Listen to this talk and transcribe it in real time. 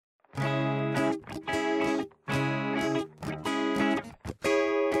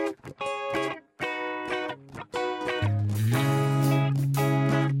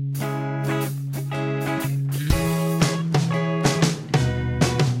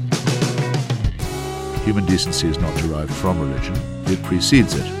Human decency is not derived from religion, it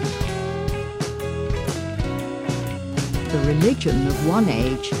precedes it. The religion of one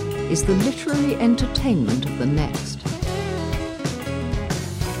age is the literary entertainment of the next.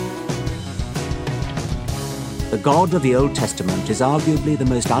 The God of the Old Testament is arguably the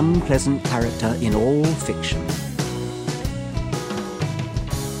most unpleasant character in all fiction.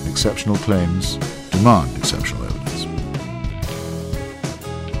 Exceptional claims demand exceptional evidence.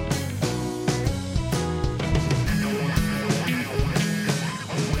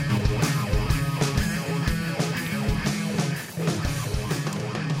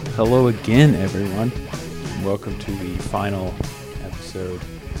 Hello again, everyone. Welcome to the final episode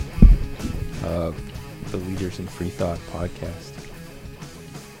of the Leaders in Free Thought podcast.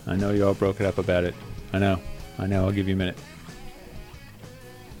 I know you all broke it up about it. I know. I'll give you a minute.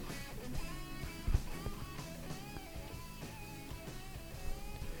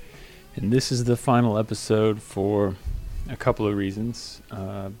 And this is the final episode for a couple of reasons.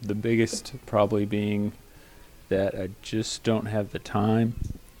 The biggest probably being that I just don't have the time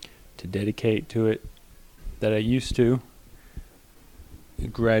to dedicate to it that I used to.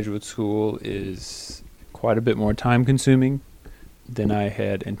 Graduate school is quite a bit more time consuming than I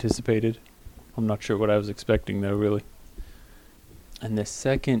had anticipated. I'm not sure what I was expecting though, really. And the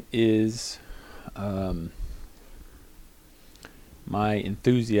second is my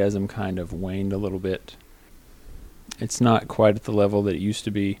enthusiasm kind of waned a little bit. It's not quite at the level that it used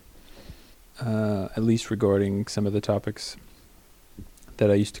to be, at least regarding some of the topics that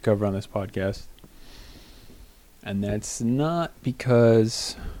I used to cover on this podcast. And that's not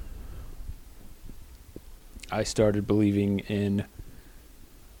because I started believing in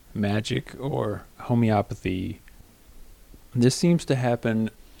magic or homeopathy. This seems to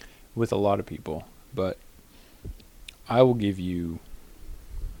happen with a lot of people, but I will give you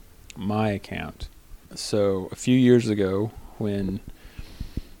my account. So a few years ago, when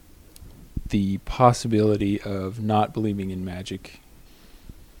the possibility of not believing in magic,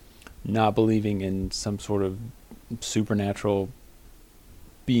 not believing in some sort of supernatural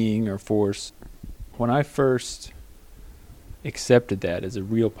being or force, when I first accepted that as a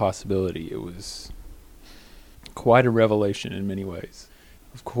real possibility, it was quite a revelation in many ways.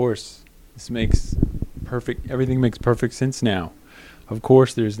 Of course, everything makes perfect sense now. Of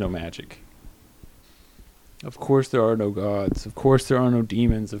course there's no magic. Of course there are no gods. Of course there are no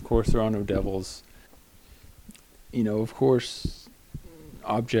demons. Of course there are no devils. Of course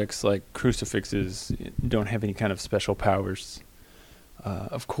objects like crucifixes don't have any kind of special powers.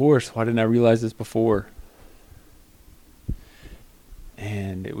 Of course, why didn't I realize this before?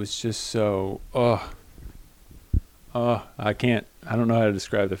 And it was just so, I don't know how to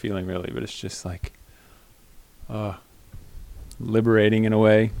describe the feeling really, but it's just like, liberating in a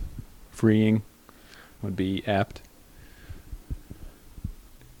way, freeing would be apt.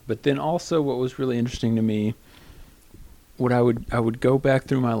 But then also what was really interesting to me, I would go back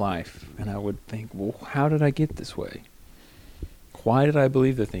through my life and I would think, well, how did I get this way? Why did I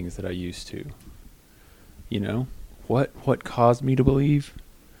believe the things that I used to? What caused me to believe?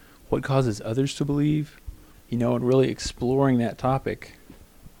 What causes others to believe? And really exploring that topic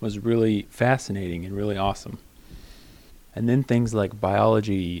was really fascinating and really awesome. And then things like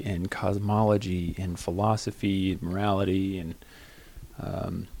biology and cosmology and philosophy and morality and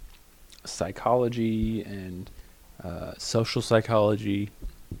psychology and social psychology,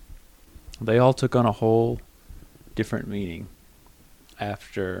 they all took on a whole different meaning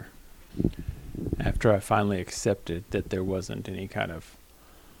after I finally accepted that there wasn't any kind of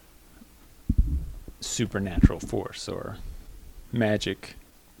supernatural force or magic.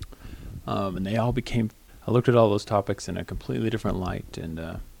 And they all I looked at all those topics in a completely different light, and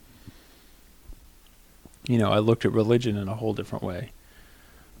I looked at religion in a whole different way.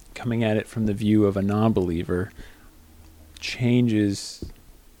 Coming at it from the view of a non-believer changes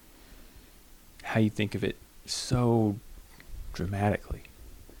how you think of it so dramatically.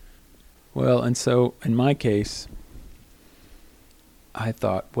 Well, and so in my case, I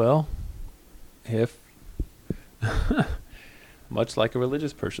thought, well, if much like a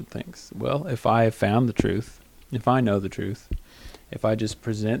religious person thinks, well, if I have found the truth, if I know the truth, if I just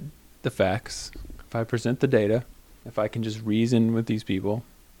present the facts, if I present the data, if I can just reason with these people,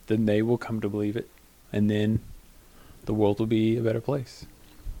 then they will come to believe it, and then the world will be a better place.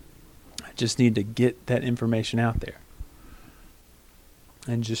 I just need to get that information out there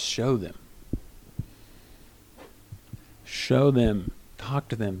and just show them. Talk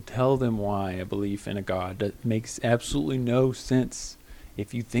to them, tell them why a belief in a God that makes absolutely no sense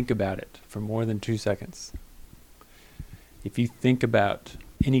if you think about it for more than 2 seconds. If you think about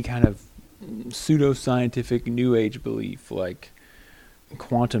any kind of pseudoscientific New Age belief like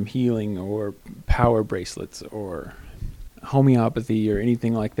quantum healing or power bracelets or homeopathy or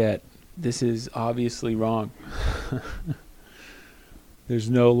anything like that. This is obviously wrong. There's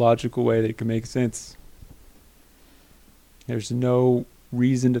no logical way that it can make sense. There's no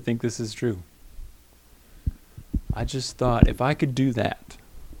reason to think this is true. I just thought if I could do that,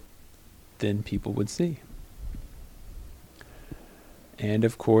 then people would see. And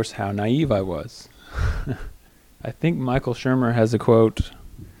of course, how naive I was. I think Michael Shermer has a quote.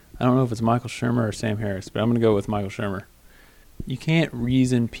 I don't know if it's Michael Shermer or Sam Harris, but I'm going to go with Michael Shermer. You can't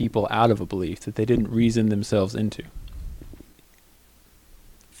reason people out of a belief that they didn't reason themselves into.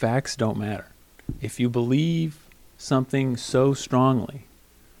 Facts don't matter. If you believe something so strongly,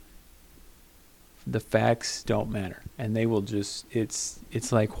 the facts don't matter. And they will just, it's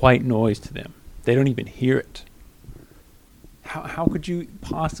like white noise to them. They don't even hear it. How could you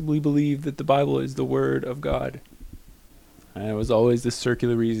possibly believe that the Bible is the Word of God? And it was always this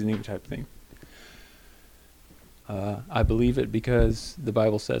circular reasoning type thing. I believe it because the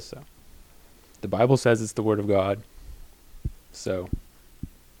Bible says so. The Bible says it's the Word of God, so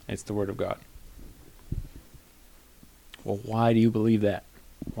it's the Word of God. Well, why do you believe that?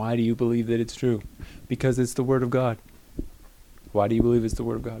 Why do you believe that it's true? Because it's the Word of God. Why do you believe it's the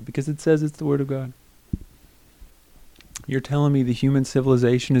Word of God? Because it says it's the Word of God. You're telling me the human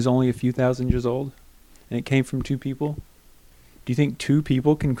civilization is only a few thousand years old? And it came from 2 people? Do you think 2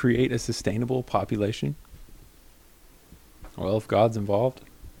 people can create a sustainable population? Well, if God's involved.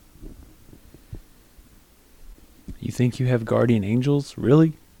 You think you have guardian angels?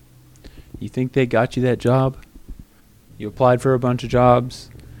 Really? You think they got you that job? You applied for a bunch of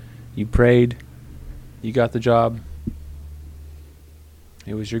jobs. You prayed. You got the job.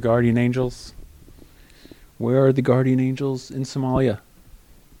 It was your guardian angels. Where are the guardian angels in Somalia?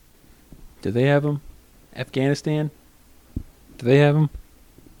 Do they have them? Afghanistan? Do they have them?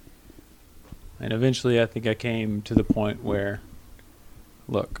 And eventually I think I came to the point where,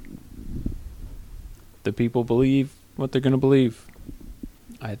 look, the people believe what they're going to believe.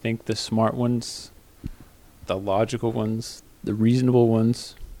 I think the smart ones, the logical ones, the reasonable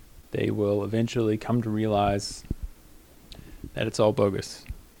ones, they will eventually come to realize that it's all bogus.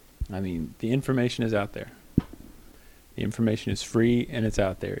 I mean, the information is out there. The information is free and it's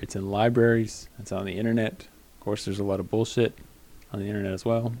out there. It's in libraries. It's on the internet. Of course, there's a lot of bullshit on the internet as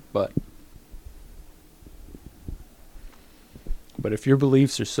well. But if your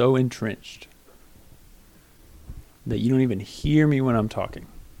beliefs are so entrenched that you don't even hear me when I'm talking,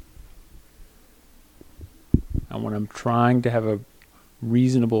 and when I'm trying to have a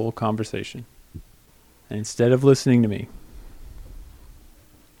reasonable conversation, and instead of listening to me,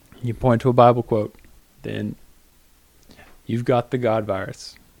 you point to a Bible quote, then you've got the God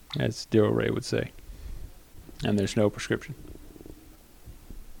virus, as Daryl Ray would say. And there's no prescription.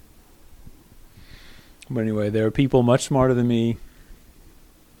 But anyway, there are people much smarter than me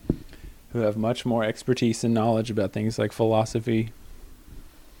who have much more expertise and knowledge about things like philosophy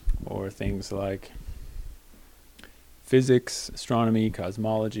or things like physics, astronomy,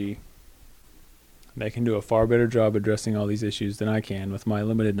 cosmology. They can do a far better job addressing all these issues than I can with my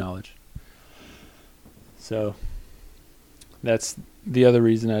limited knowledge. So that's the other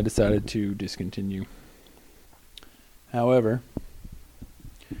reason I decided to discontinue. However,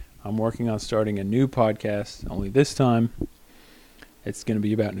 I'm working on starting a new podcast, only this time it's going to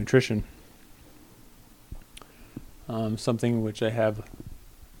be about nutrition. Something which I have a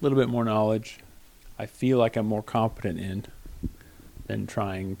little bit more knowledge. I feel like I'm more competent in than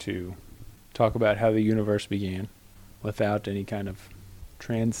trying to talk about how the universe began without any kind of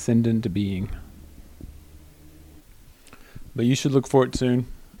transcendent being. But you should look for it soon.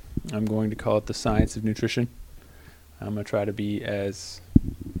 I'm going to call it The Science of Nutrition. I'm going to try to be as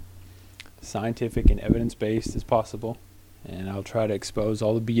scientific and evidence-based as possible. And I'll try to expose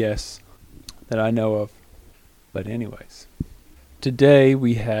all the BS that I know of. But anyways, today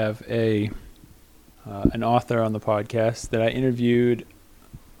we have an author on the podcast that I interviewed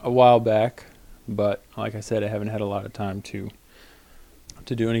a while back. But like I said, I haven't had a lot of time to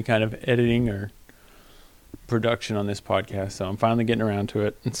do any kind of editing or production on this podcast, so I'm finally getting around to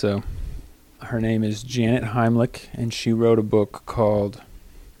it. And so her name is Janet Heimlich, and she wrote a book called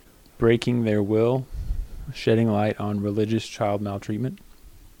Breaking Their Will, Shedding Light on Religious Child Maltreatment.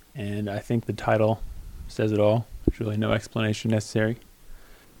 And I think the title says it all. There's really no explanation necessary.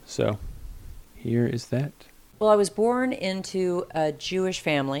 So here is that. Well, I was born into a Jewish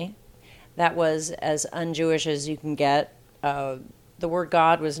family that was as un-Jewish as you can get. The word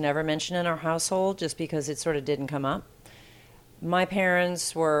God was never mentioned in our household just because it sort of didn't come up. My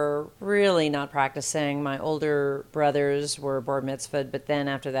parents were really not practicing. My older brothers were bar mitzvahed, but then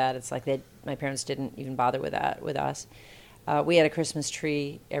after that, it's like my parents didn't even bother with that with us. We had a Christmas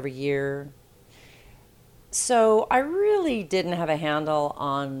tree every year. So I really didn't have a handle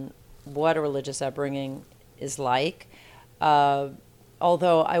on what a religious upbringing is like.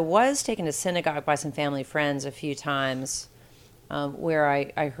 Although I was taken to synagogue by some family friends a few times, where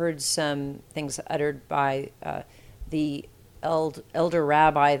I heard some things uttered by the elder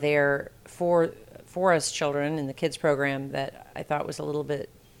rabbi there for us children in the kids program that I thought was a little bit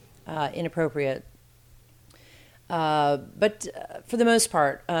inappropriate. But for the most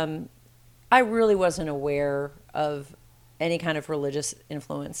part, I really wasn't aware of any kind of religious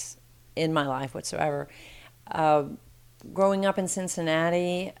influence in my life whatsoever. Growing up in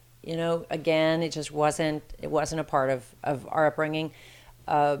Cincinnati, again, it just wasn't a part of our upbringing.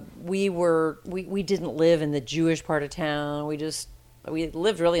 We didn't live in the Jewish part of town. We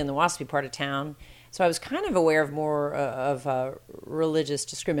lived really in the WASPy part of town. So I was kind of aware of more of religious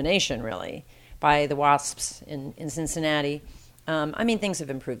discrimination, really, by the WASPs in Cincinnati. Things have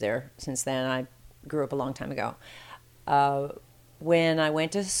improved there since then. I grew up a long time ago. When I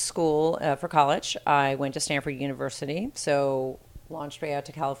went to school for college, I went to Stanford University, so launched way out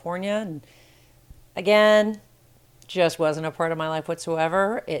to California. And again, just wasn't a part of my life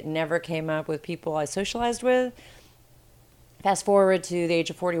whatsoever. It never came up with people I socialized with. Fast forward to the age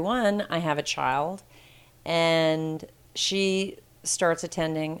of 41, I have a child, and she starts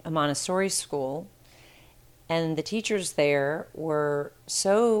attending a Montessori school. And the teachers there were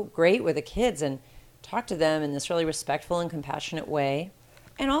so great with the kids and talked to them in this really respectful and compassionate way,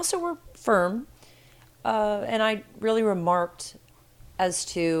 and also were firm. And I really remarked as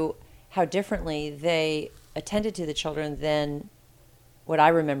to how differently they attended to the children than what I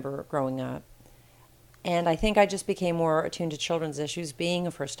remember growing up. And I think I just became more attuned to children's issues being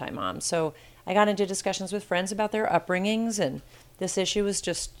a first-time mom. So I got into discussions with friends about their upbringings, and this issue was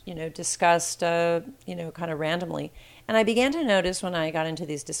just, discussed, kind of randomly. And I began to notice when I got into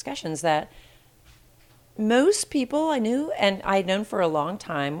these discussions that most people I knew, and I'd known for a long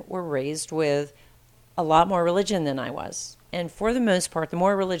time, were raised with a lot more religion than I was. And for the most part, the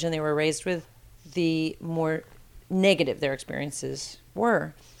more religion they were raised with, the more negative their experiences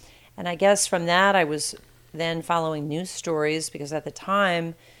were. And I guess from that, I was then following news stories because at the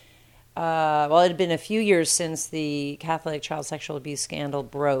time, it had been a few years since the Catholic child sexual abuse scandal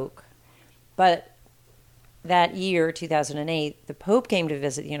broke. But that year, 2008, the Pope came to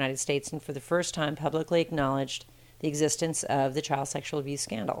visit the United States and for the first time publicly acknowledged the existence of the child sexual abuse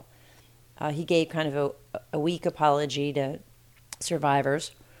scandal. He gave kind of a weak apology to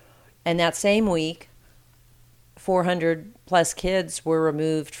survivors. And that same week, 400 plus kids were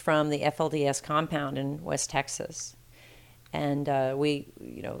removed from the FLDS compound in West Texas. And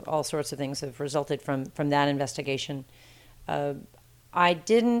all sorts of things have resulted from that investigation. I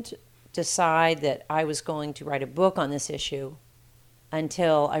didn't decide that I was going to write a book on this issue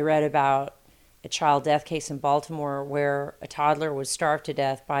until I read about a child death case in Baltimore where a toddler was starved to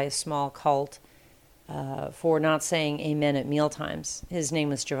death by a small cult for not saying amen at mealtimes. His name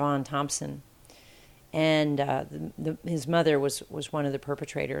was Javon Thompson. And his mother was one of the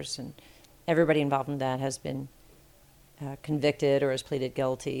perpetrators, and everybody involved in that has been convicted or has pleaded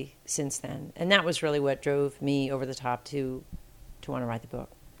guilty since then. And that was really what drove me over the top to want to write the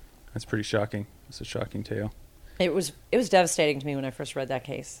book. That's pretty shocking. It's a shocking tale. It was devastating to me when I first read that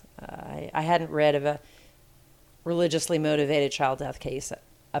case. I hadn't read of a religiously motivated child death case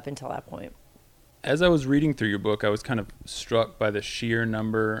up until that point. As I was reading through your book, I was kind of struck by the sheer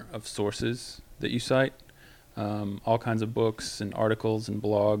number of sources that you cite, all kinds of books and articles and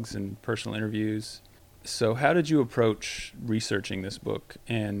blogs and personal interviews. So how did you approach researching this book?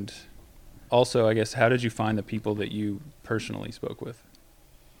 And also, I guess, how did you find the people that you personally spoke with?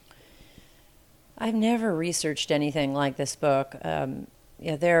 I've never researched anything like this book.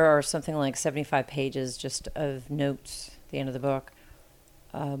 There are something like 75 pages just of notes at the end of the book.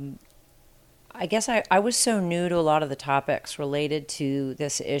 I guess I was so new to a lot of the topics related to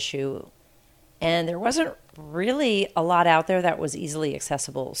this issue, and there wasn't really a lot out there that was easily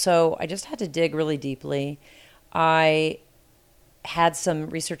accessible. So I just had to dig really deeply. I had some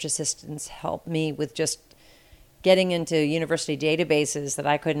research assistants help me with just getting into university databases that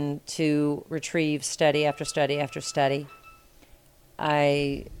I couldn't to retrieve study after study after study.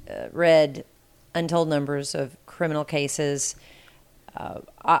 I read untold numbers of criminal cases.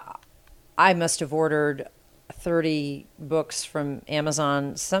 I must have ordered 30 books from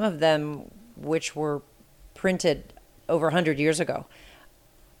Amazon, some of them which were printed over 100 years ago.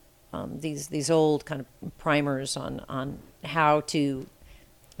 These old kind of primers on how to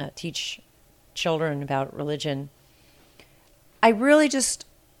teach children about religion, I really just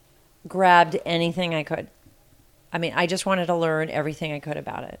grabbed anything I could. I mean, I just wanted to learn everything I could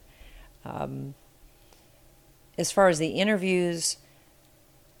about it. As far as the interviews,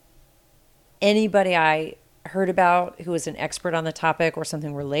 anybody I heard about who was an expert on the topic or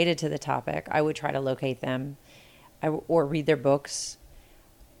something related to the topic, I would try to locate them or read their books.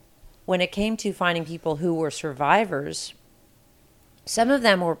 When it came to finding people who were survivors, some of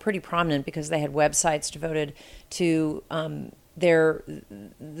them were pretty prominent because they had websites devoted to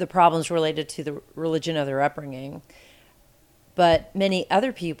the problems related to the religion of their upbringing. But many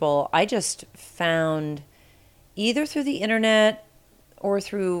other people I just found either through the internet or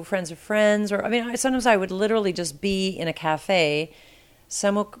through friends of friends, or sometimes I would literally just be in a cafe.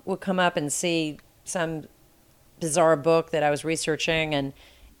 Someone would come up and see some bizarre book that I was researching and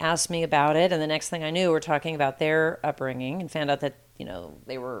ask me about it, and the next thing I knew, we're talking about their upbringing, and found out that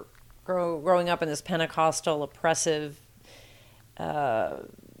they were growing up in this Pentecostal, oppressive,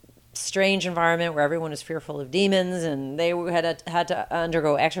 strange environment where everyone was fearful of demons, and they had to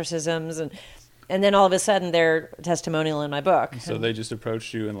undergo exorcisms, and then all of a sudden they're testimonial in my book. So they just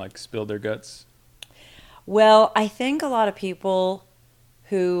approached you and like spilled their guts? Well, I think a lot of people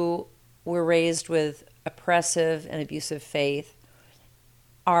who were raised with oppressive and abusive faith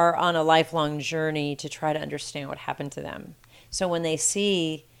are on a lifelong journey to try to understand what happened to them. So when they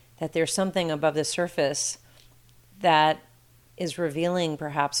see that there's something above the surface that is revealing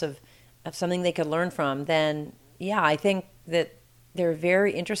perhaps of something they could learn from, then yeah, I think that they're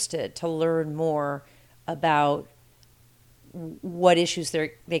very interested to learn more about what issues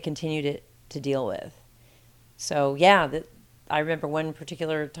they continue to deal with. So yeah, I remember one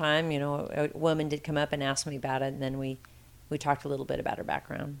particular time, a woman did come up and ask me about it, and then we talked a little bit about her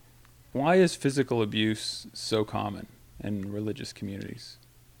background. Why is physical abuse so common in religious communities?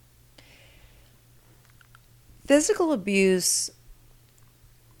 Physical abuse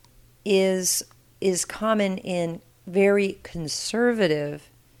is common in very conservative,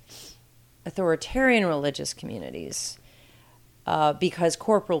 authoritarian religious communities because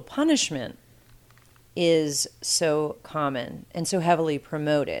corporal punishment is so common and so heavily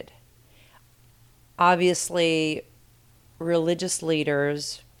promoted. Obviously, religious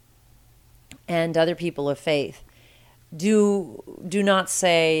leaders and other people of faith do not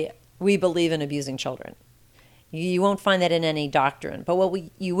say, we believe in abusing children. You won't find that in any doctrine. But what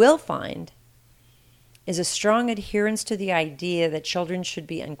you will find is a strong adherence to the idea that children should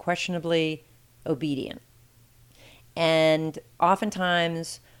be unquestionably obedient. And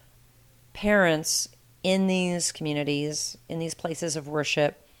oftentimes, parents in these communities, in these places of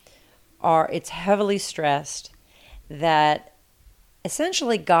worship, it's heavily stressed that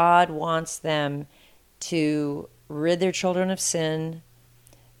essentially God wants them to rid their children of sin,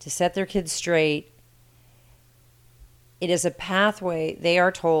 to set their kids straight. It is a pathway, they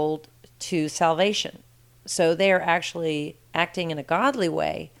are told, to salvation. So they are actually acting in a godly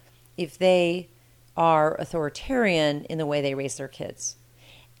way if they are authoritarian in the way they raise their kids.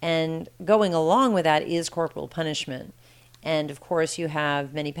 And going along with that is corporal punishment. And of course, you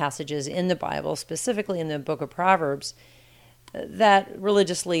have many passages in the Bible, specifically in the book of Proverbs, that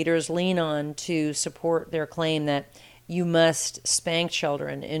religious leaders lean on to support their claim that you must spank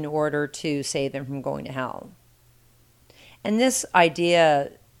children in order to save them from going to hell. And this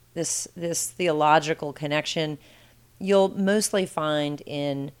idea, this theological connection, you'll mostly find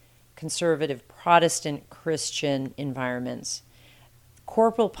in conservative Protestant Christian environments.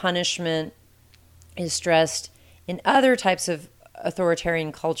 Corporal punishment is stressed in other types of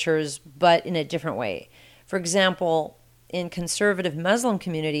authoritarian cultures, but in a different way. For example, in conservative Muslim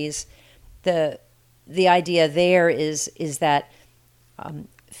communities, the idea there is that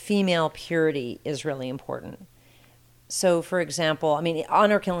female purity is really important. So, for example,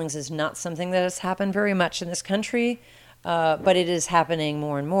 honor killings is not something that has happened very much in this country, but it is happening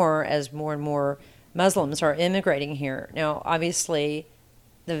more and more as more and more Muslims are immigrating here. Now, obviously,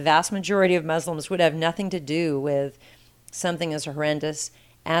 the vast majority of Muslims would have nothing to do with something as horrendous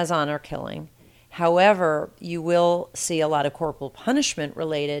as honor killing. However, you will see a lot of corporal punishment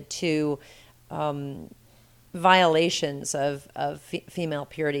related to violations of female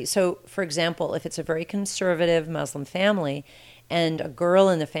purity. So, for example, if it's a very conservative Muslim family and a girl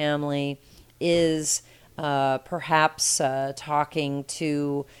in the family is perhaps talking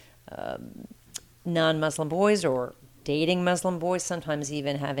to non-Muslim boys or dating Muslim boys, sometimes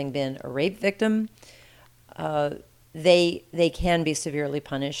even having been a rape victim, they can be severely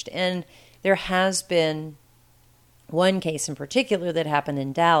punished. And there has been one case in particular that happened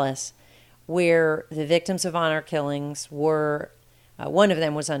in Dallas where the victims of honor killings were, one of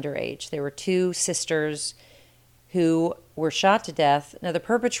them was underage. There were two sisters who were shot to death. Now, the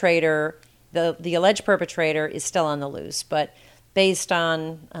perpetrator, the alleged perpetrator, is still on the loose, but based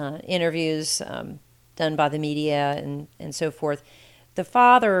on interviews done by the media and so forth, the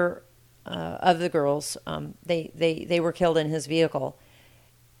father of the girls, they were killed in his vehicle.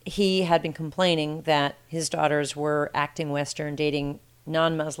 He had been complaining that his daughters were acting Western, dating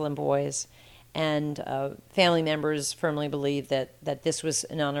non-Muslim boys, and family members firmly believed that this was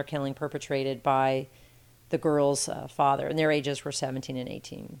an honor killing perpetrated by the girls' father, and their ages were 17 and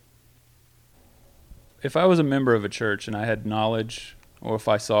 18. If I was a member of a church and I had knowledge, or if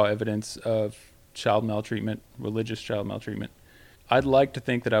I saw evidence of child maltreatment, religious child maltreatment, I'd like to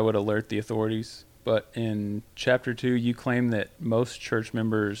think that I would alert the authorities. But in Chapter 2, you claim that most church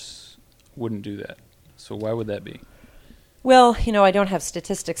members wouldn't do that. So why would that be? Well, I don't have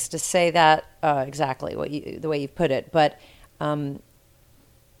statistics to say that exactly the way you put it, but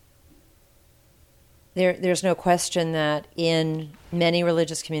there's no question that in many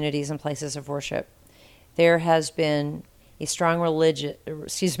religious communities and places of worship, there has been a strong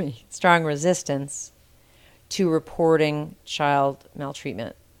resistance to reporting child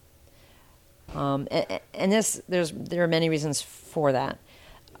maltreatment. And there are many reasons for that.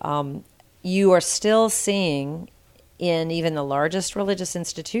 You are still seeing in even the largest religious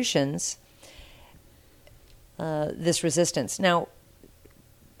institutions this resistance. Now,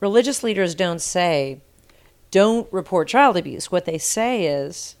 religious leaders don't say, don't report child abuse. What they say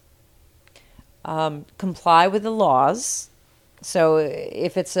is, comply with the laws. So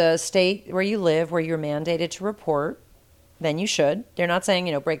if it's a state where you live where you're mandated to report, then you should. They're not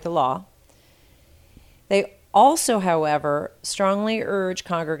saying, break the law. They also, however, strongly urge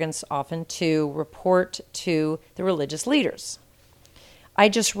congregants often to report to the religious leaders. I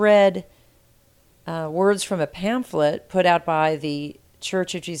just read words from a pamphlet put out by the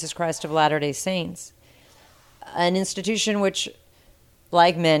Church of Jesus Christ of Latter-day Saints, an institution which,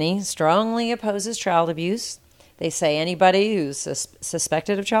 like many, strongly opposes child abuse. They say anybody who's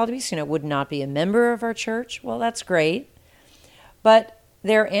suspected of child abuse, would not be a member of our church. Well, that's great. But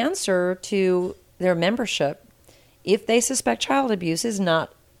their answer to their membership, if they suspect child abuse, is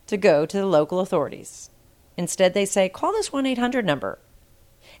not to go to the local authorities. Instead, they say, call this 1-800 number.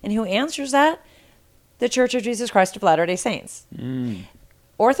 And who answers that? The Church of Jesus Christ of Latter-day Saints.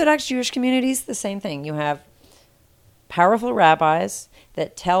 Orthodox Jewish communities, the same thing. You have powerful rabbis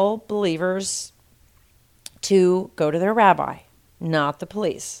that tell believers to go to their rabbi, not the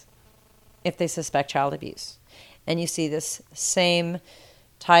police, if they suspect child abuse. And you see this same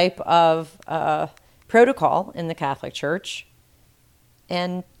type of protocol in the Catholic Church.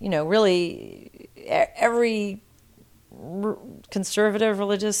 And, really, every conservative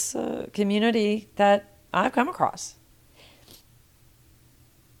religious community that I've come across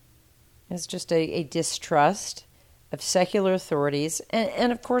is just a distrust of secular authorities.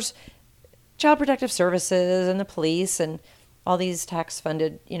 And of course, Child Protective Services and the police and all these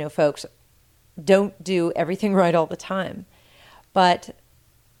tax-funded, folks don't do everything right all the time. But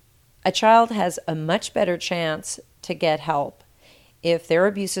a child has a much better chance to get help if their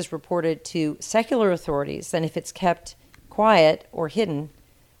abuse is reported to secular authorities than if it's kept quiet or hidden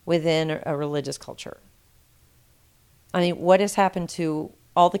within a religious culture. I mean, what has happened to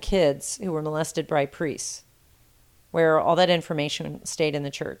all the kids who were molested by priests, where all that information stayed in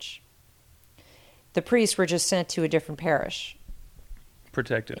the church? The priests were just sent to a different parish.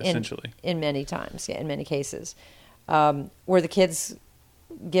 Protected, essentially. In many times, in many cases. Were the kids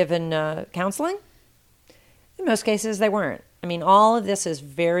given counseling? In most cases, they weren't. I mean, all of this is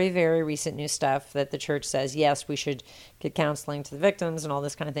very, very recent new stuff that the church says, yes, we should get counseling to the victims and all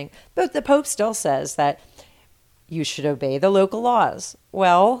this kind of thing. But the Pope still says that you should obey the local laws.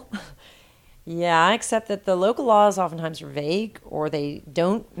 Well, yeah, except that the local laws oftentimes are vague, or they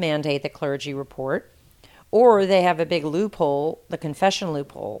don't mandate the clergy report, or they have a big loophole, the confession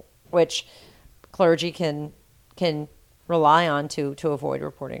loophole, which clergy can rely on to avoid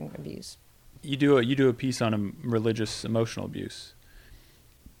reporting abuse. You do a piece on religious emotional abuse.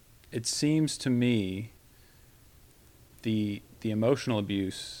 It seems to me the emotional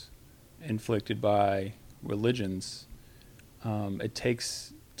abuse inflicted by religions, it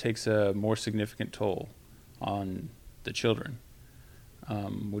takes a more significant toll on the children.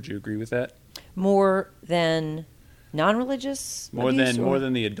 Would you agree with that? More than non-religious abuse? More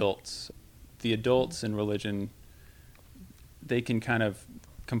than the adults. The adults in religion, they can kind of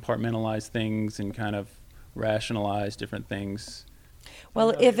compartmentalize things and kind of rationalize different things. Well,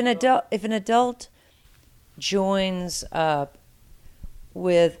 if an adult joins up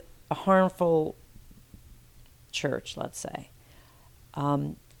with a harmful church, let's say,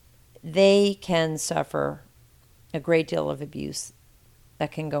 they can suffer a great deal of abuse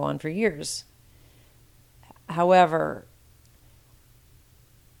that can go on for years. However,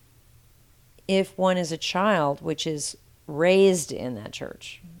 if one is a child which is raised in that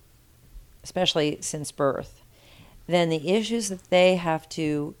church, especially since birth, then the issues that they have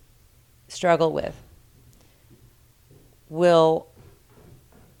to struggle with will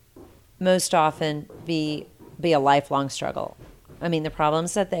most often be a lifelong struggle. I mean, the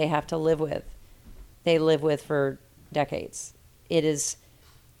problems that they have to live with, they live with for decades. It is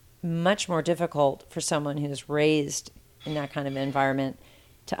much more difficult for someone who's raised in that kind of environment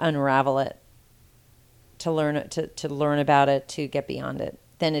to unravel it, to learn about it, to get beyond it,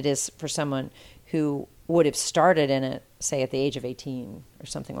 than it is for someone who would have started in it, say, at the age of 18 or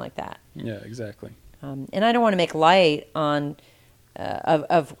something like that. Yeah, exactly. And I don't want to make light on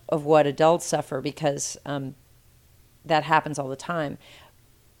of what adults suffer, because that happens all the time.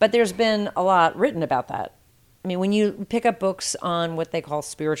 But there's been a lot written about that. I mean, when you pick up books on what they call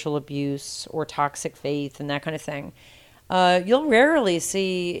spiritual abuse or toxic faith and that kind of thing, you'll rarely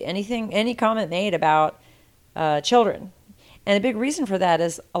see any comment made about children. And the big reason for that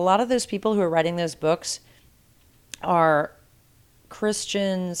is a lot of those people who are writing those books are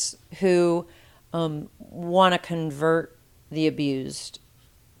Christians who want to convert the abused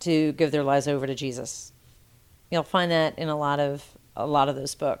to give their lives over to Jesus. You'll find that in a lot of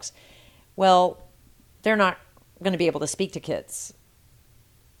those books. Well, they're not going to be able to speak to kids,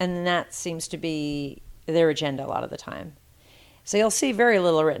 and that seems to be their agenda a lot of the time. So you'll see very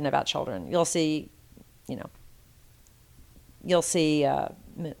little written about children. You'll see,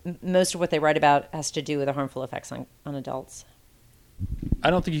 most of what they write about has to do with the harmful effects on adults. I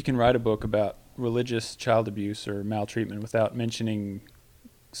don't think you can write a book about religious child abuse or maltreatment without mentioning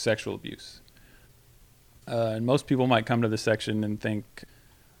sexual abuse. And most people might come to this section and think,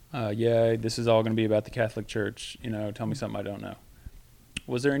 yeah, this is all going to be about the Catholic Church. Tell me something I don't know.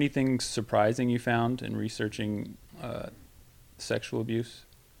 Was there anything surprising you found in researching sexual abuse?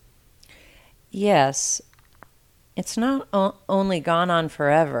 Yes. It's not only gone on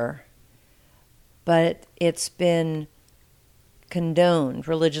forever, but it's been condoned,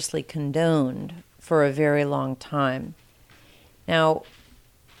 religiously condoned, for a very long time. Now,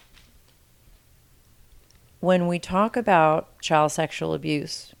 when we talk about child sexual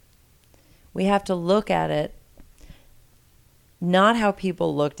abuse, we have to look at it not how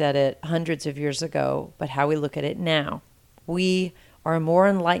people looked at it hundreds of years ago, but how we look at it now. We are a more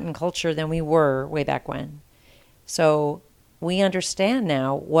enlightened culture than we were way back when. So we understand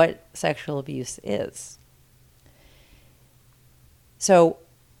now what sexual abuse is. So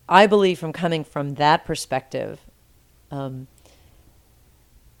I believe, from coming from that perspective,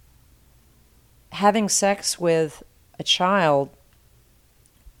 having sex with a child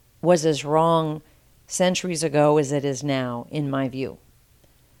was as wrong centuries ago as it is now, in my view.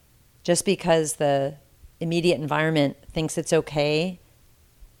 Just because the immediate environment thinks it's okay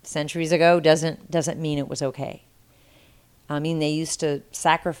centuries ago doesn't mean it was okay. I mean, they used to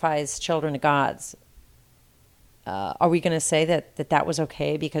sacrifice children to gods. Are we going to say that was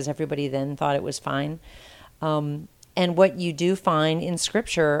okay because everybody then thought it was fine? And what you do find in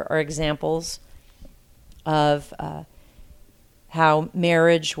Scripture are examples of how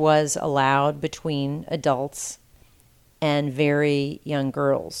marriage was allowed between adults and very young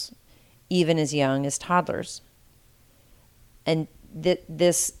girls, even as young as toddlers. And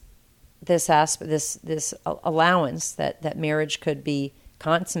this allowance that marriage could be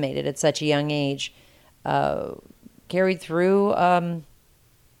consummated at such a young age carried through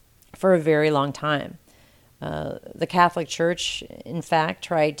for a very long time. The Catholic Church, in fact,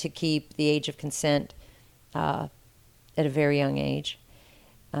 tried to keep the age of consent at a very young age,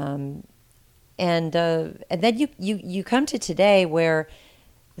 and then you come to today, where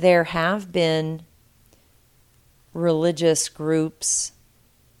there have been religious groups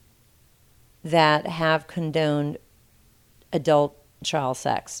that have condoned adult child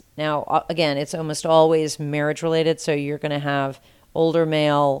sex. Now, again, it's almost always marriage related, so you're going to have older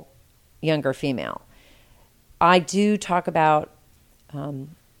male, younger female. I do talk about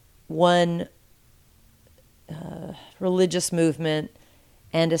one religious movement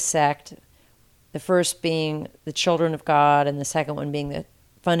and a sect, the first being the Children of God, and the second one being the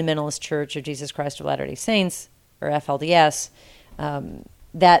Fundamentalist Church of Jesus Christ of Latter-day Saints, or FLDS,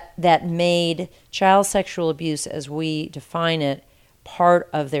 that made child sexual abuse, as we define it, part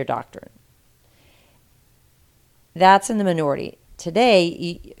of their doctrine. That's in the minority.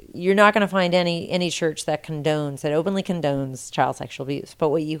 today, you're not going to find any church that openly condones child sexual abuse. But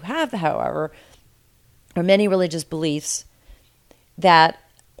what you have, however, are many religious beliefs that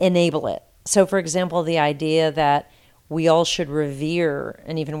enable it. So, for example, the idea that we all should revere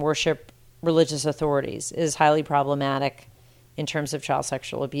and even worship religious authorities is highly problematic in terms of child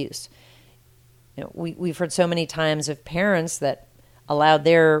sexual abuse. We've heard so many times of parents that allowed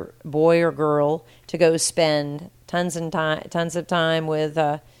their boy or girl to go spend tons of time with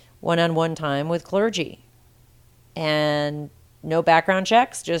one-on-one time with clergy, and no background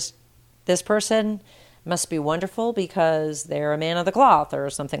checks. Just this person must be wonderful because they're a man of the cloth or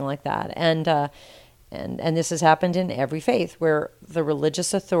something like that. And this has happened in every faith where the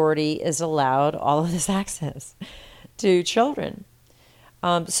religious authority is allowed all of this access to children.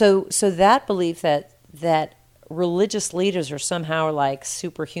 So that belief that religious leaders are somehow like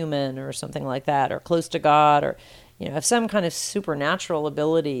superhuman or something like that, or close to God, or have some kind of supernatural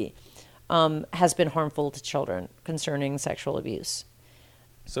ability, has been harmful to children concerning sexual abuse.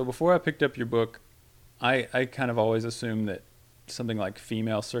 So before I picked up your book, I kind of always assumed that something like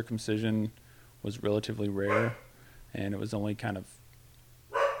female circumcision was relatively rare, and it was only kind of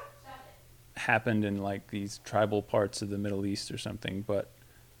happened in like these tribal parts of the Middle East or something, but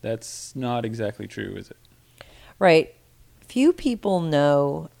that's not exactly true, is it? Right. Few people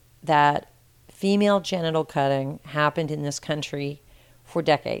know that female genital cutting happened in this country for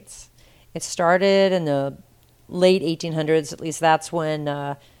decades. It started in the late 1800s, at least that's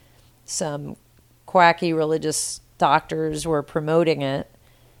when some quacky religious doctors were promoting it.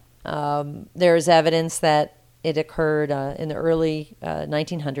 There's evidence that it occurred in the early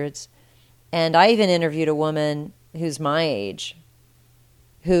 1900s. And I even interviewed a woman who's my age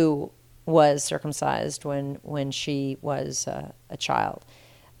who was circumcised when she was a child.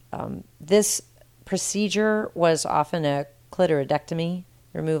 This procedure was often a clitoridectomy,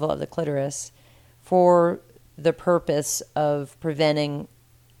 removal of the clitoris, for the purpose of preventing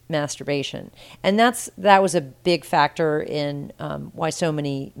masturbation. And that was a big factor in why so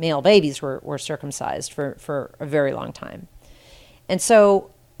many male babies were circumcised for a very long time. And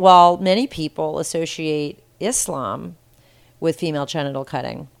so while many people associate Islam with female genital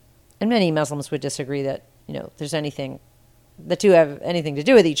cutting, and many Muslims would disagree that there's anything, the two have anything to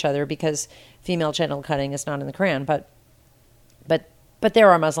do with each other because female genital cutting is not in the Quran, but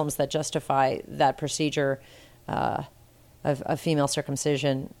there are Muslims that justify that procedure of female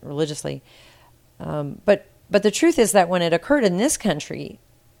circumcision religiously. But the truth is that when it occurred in this country,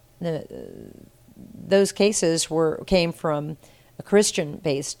 those cases came from a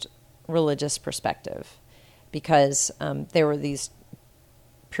Christian-based religious perspective, because there were these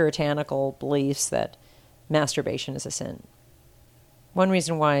puritanical beliefs that masturbation is a sin. One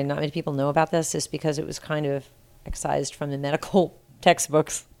reason why not many people know about this is because it was kind of excised from the medical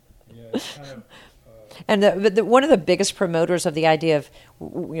textbooks. Yeah, it's kind of... And one of the biggest promoters of the idea of,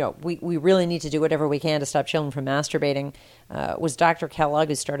 we really need to do whatever we can to stop children from masturbating was Dr. Kellogg,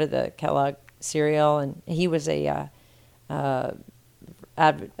 who started the Kellogg cereal, and he was a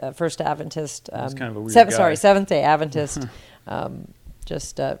First Adventist. He's kind of a weird guy. Seventh-day Adventist.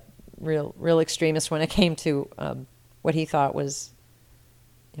 Just real extremist when it came to what he thought was,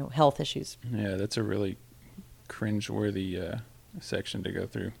 health issues. Yeah, that's a really cringe-worthy section to go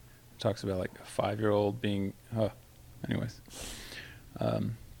through. Talks about like a 5-year-old being, anyways.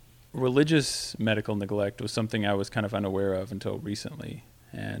 Religious medical neglect was something I was kind of unaware of until recently.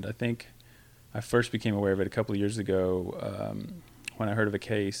 And I think I first became aware of it a couple of years ago when I heard of a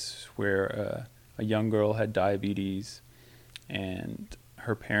case where a young girl had diabetes and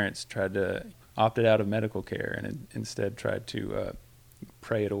her parents tried to opt it out of medical care and instead tried to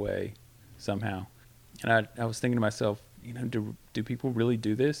pray it away somehow. And I was thinking to myself, do people really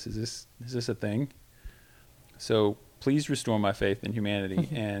do this? Is this a thing? So please restore my faith in humanity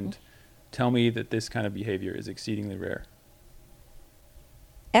and tell me that this kind of behavior is exceedingly rare.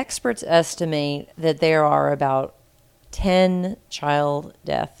 Experts estimate that there are about 10 child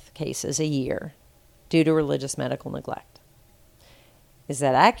death cases a year due to religious medical neglect. Is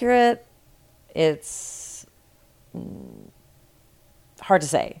that accurate? It's hard to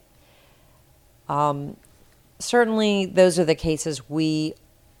say. Certainly, those are the cases we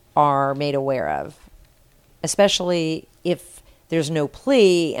are made aware of, especially if there's no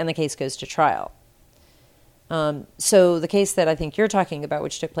plea and the case goes to trial. So the case that I think you're talking about,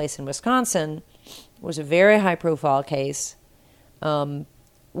 which took place in Wisconsin, was a very high-profile case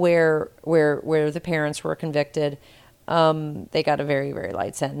where the parents were convicted. They got a very, very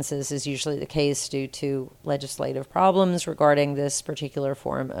light sentences, is usually the case due to legislative problems regarding this particular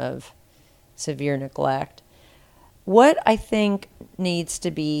form of severe neglect. what I think needs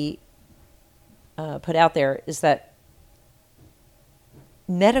to be put out there is that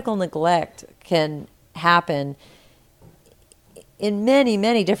medical neglect can happen in many,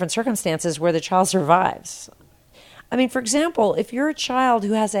 many different circumstances where the child survives. I mean, for example, if you're a child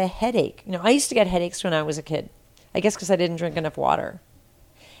who has a headache, I used to get headaches when I was a kid, I guess because I didn't drink enough water.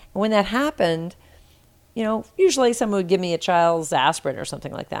 And when that happened, usually someone would give me a child's aspirin or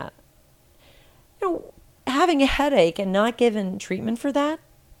something like that. Having a headache and not given treatment for that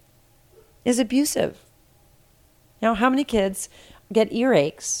is abusive. How many kids get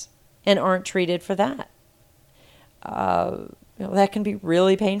earaches and aren't treated for that? That can be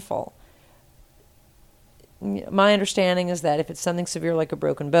really painful. My understanding is that if it's something severe like a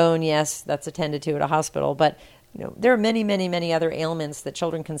broken bone, yes, that's attended to at a hospital. But there are many, many, many other ailments that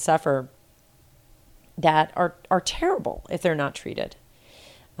children can suffer that are terrible if they're not treated.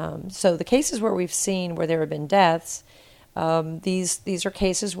 So the cases where we've seen where there have been deaths, these are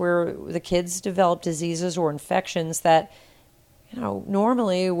cases where the kids develop diseases or infections that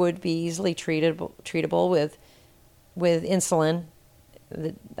normally would be easily treatable with insulin.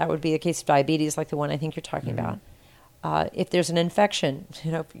 That would be a case of diabetes, like the one I think you're talking about. If there's an infection,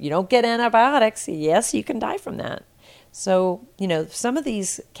 if you don't get antibiotics, yes, you can die from that. So, some of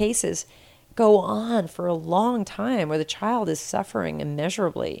these cases go on for a long time where the child is suffering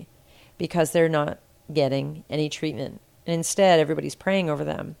immeasurably because they're not getting any treatment. And instead, everybody's praying over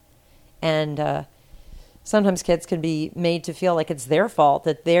them. And sometimes kids can be made to feel like it's their fault,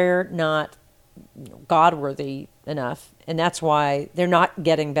 that they're not God-worthy enough, and that's why they're not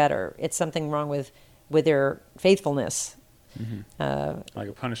getting better. It's something wrong with their faithfulness. Like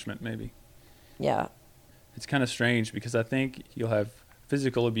a punishment, maybe. Yeah. It's kind of strange because I think you'll have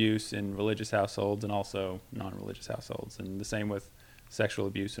physical abuse in religious households and also non-religious households, and the same with sexual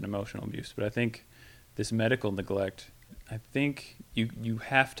abuse and emotional abuse. But I think this medical neglect, I think you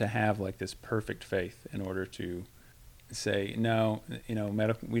have to have like this perfect faith in order to say, no,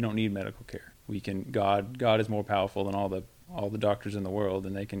 we don't need medical care. God is more powerful than all the doctors in the world,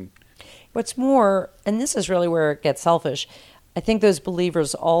 and they can. What's more, and this is really where it gets selfish, I think those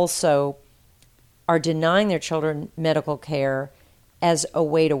believers also are denying their children medical care as a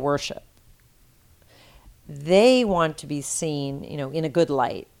way to worship. They want to be seen, in a good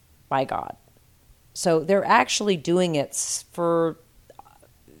light by God. So they're actually doing it for,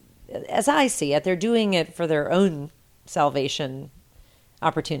 as I see it, they're doing it for their own salvation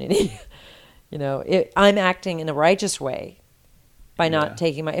opportunity. I'm acting in a righteous way by not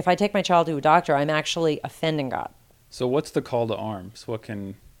taking if I take my child to a doctor, I'm actually offending God. So what's the call to arms? What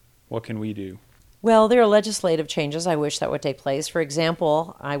can we do? Well, there are legislative changes I wish that would take place. For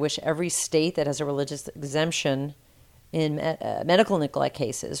example, I wish every state that has a religious exemption in medical neglect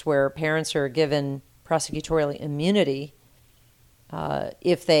cases where parents are given prosecutorial immunity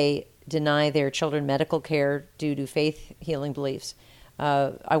if they deny their children medical care due to faith healing beliefs.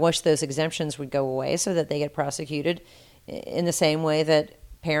 I wish those exemptions would go away so that they get prosecuted in the same way that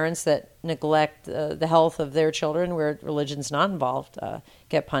parents that neglect the health of their children where religion's not involved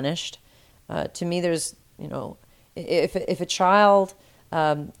get punished. To me, there's, if a child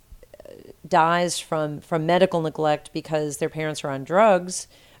dies from medical neglect because their parents are on drugs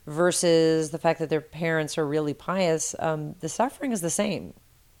versus the fact that their parents are really pious, the suffering is the same.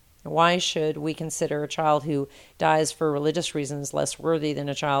 Why should we consider a child who dies for religious reasons less worthy than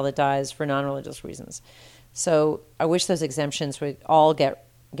a child that dies for non-religious reasons? So I wish those exemptions would all get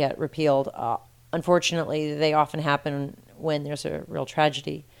repealed. Unfortunately, they often happen when there's a real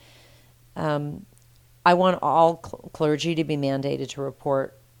tragedy. I want all clergy to be mandated to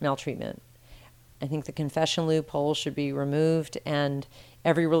report maltreatment. I think the confession loophole should be removed, and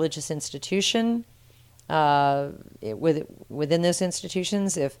every religious institution, within those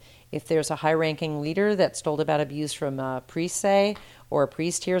institutions, if there's a high-ranking leader that's told about abuse from a priest, say, or a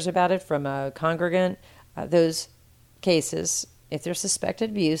priest hears about it from a congregant, those cases, if they're suspected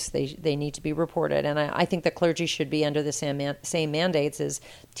abuse, they need to be reported. And I think the clergy should be under the same mandates as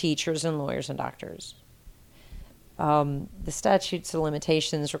teachers and lawyers and doctors. The statutes of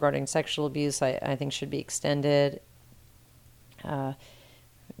limitations regarding sexual abuse, I think, should be extended. And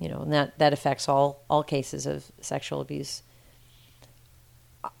that affects all cases of sexual abuse.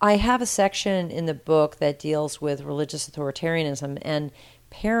 I have a section in the book that deals with religious authoritarianism, and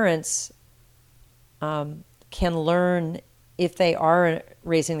parents can learn, if they are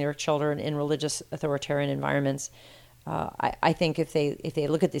raising their children in religious authoritarian environments. I think if they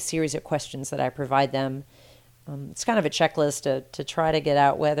look at the series of questions that I provide them, it's kind of a checklist to try to get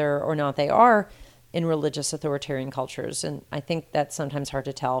out whether or not they are in religious authoritarian cultures. And I think that's sometimes hard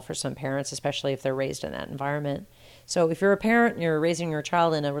to tell for some parents, especially if they're raised in that environment. So if you're a parent and you're raising your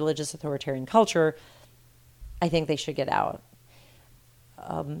child in a religious authoritarian culture, I think they should get out.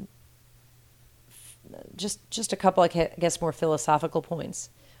 Just a couple, I guess, more philosophical points.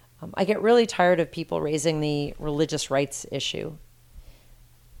 I get really tired of people raising the religious rights issue.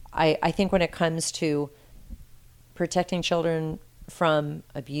 I think when it comes to protecting children from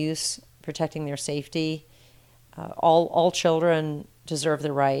abuse, protecting their safety, all children deserve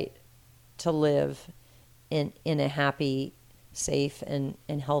the right to live in a happy, safe,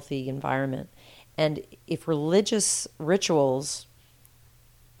 and healthy environment. And if religious rituals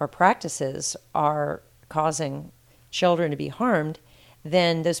or practices are causing children to be harmed,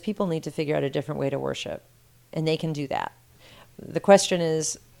 then those people need to figure out a different way to worship. And they can do that. The question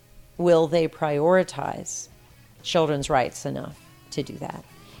is, will they prioritize children's rights enough to do that?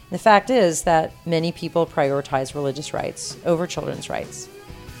 And the fact is that many people prioritize religious rights over children's rights.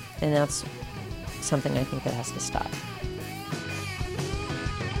 And that's something I think that has to stop.